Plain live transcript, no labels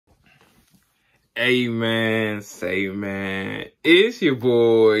Amen. Say man. It's your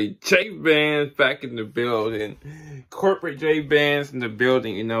boy J Bands back in the building. Corporate J Bands in the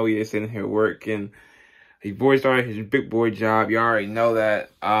building. You know, he's in here working. His boy started his big boy job. You already know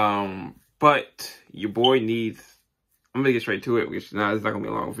that. But your boy needs, I'm gonna get straight to it, which it's not gonna be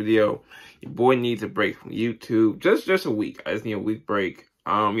a long video. Your boy needs a break from YouTube. Just a week. I just need a week break.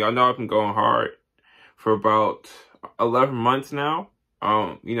 Y'all know I've been going hard for about 11 months now.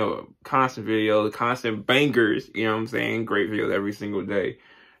 You know, constant videos, constant bangers, you know what I'm saying? Great videos every single day.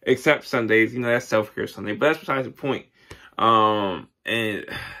 Except Sundays, you know, that's self-care Sunday. But that's besides the point. And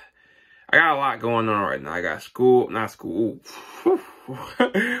I got a lot going on right now. I got school, not school.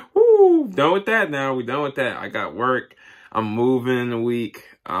 Woo, done with that now. We done with that. I got work. I'm moving in a week.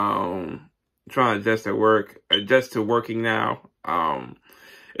 Trying to adjust at work, adjust to working now.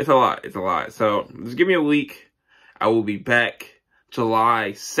 It's a lot. It's a lot. So just give me a week. I will be back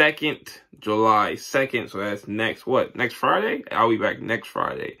July 2nd. July 2nd. So that's next Friday? I'll be back next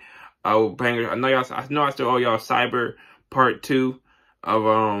Friday. I will bang. I know I still owe y'all Cyber Part 2 of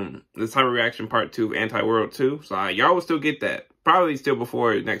the Cyber Reaction Part 2 of Anti-World 2. So y'all will still get that. Probably still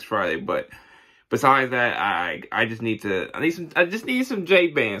before next Friday, but besides that, I just need some J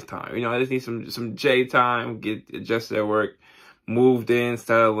Bands time. You know, I just need some J time, get adjusted at work, moved in,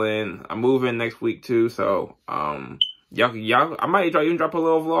 settled in. I'm moving next week too, so y'all I might even drop a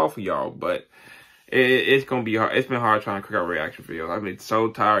little vlog for y'all, but it's gonna be hard. It's been hard trying to cook out reaction videos. I've been so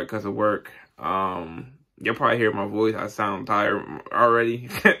tired because of work. You'll probably hear my voice. I sound tired already.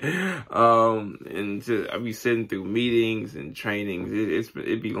 And I'll be sitting through meetings and trainings.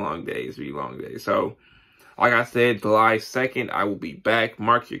 It'd be long days. So, like I said, July 2nd, I will be back.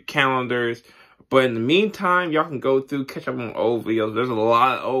 Mark your calendars. But in the meantime, y'all can go through, catch up on old videos. There's a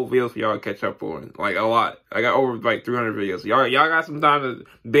lot of old videos for y'all to catch up on. Like, a lot. I got over, like, 300 videos. So y'all got some time to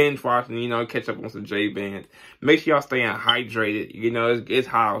binge watch and, you know, catch up on some J Bands. Make sure y'all staying hydrated. You know, it's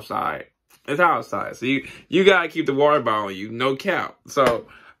hot outside. It's outside, so you gotta keep the water bottle on you, no cap. So,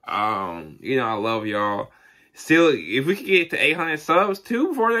 you know, I love y'all. Still, if we could get to 800 subs too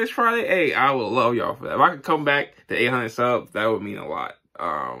before next Friday, hey, I would love y'all for that. If I could come back to 800 subs, that would mean a lot.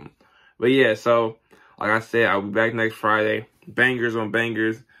 But yeah, so like I said, I'll be back next Friday. Bangers on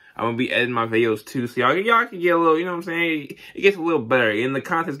bangers. I'm gonna be editing my videos too, so y'all can get a little, you know what I'm saying? It gets a little better, and the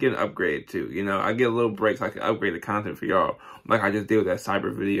content's getting upgraded too. You know, I get a little break so I can upgrade the content for y'all, like I just did with that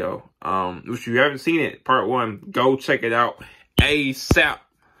cyber video. If you haven't seen it, part 1, go check it out ASAP.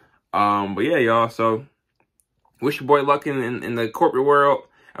 But yeah, y'all. So wish your boy luck in the corporate world.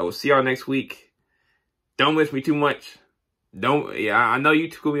 I will see y'all next week. Don't miss me too much. I know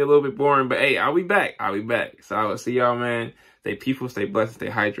YouTube will be a little bit boring, but hey, I'll be back. So I will see y'all, man. Stay peaceful, stay blessed, stay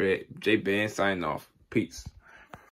hydrated. J Band signing off. Peace.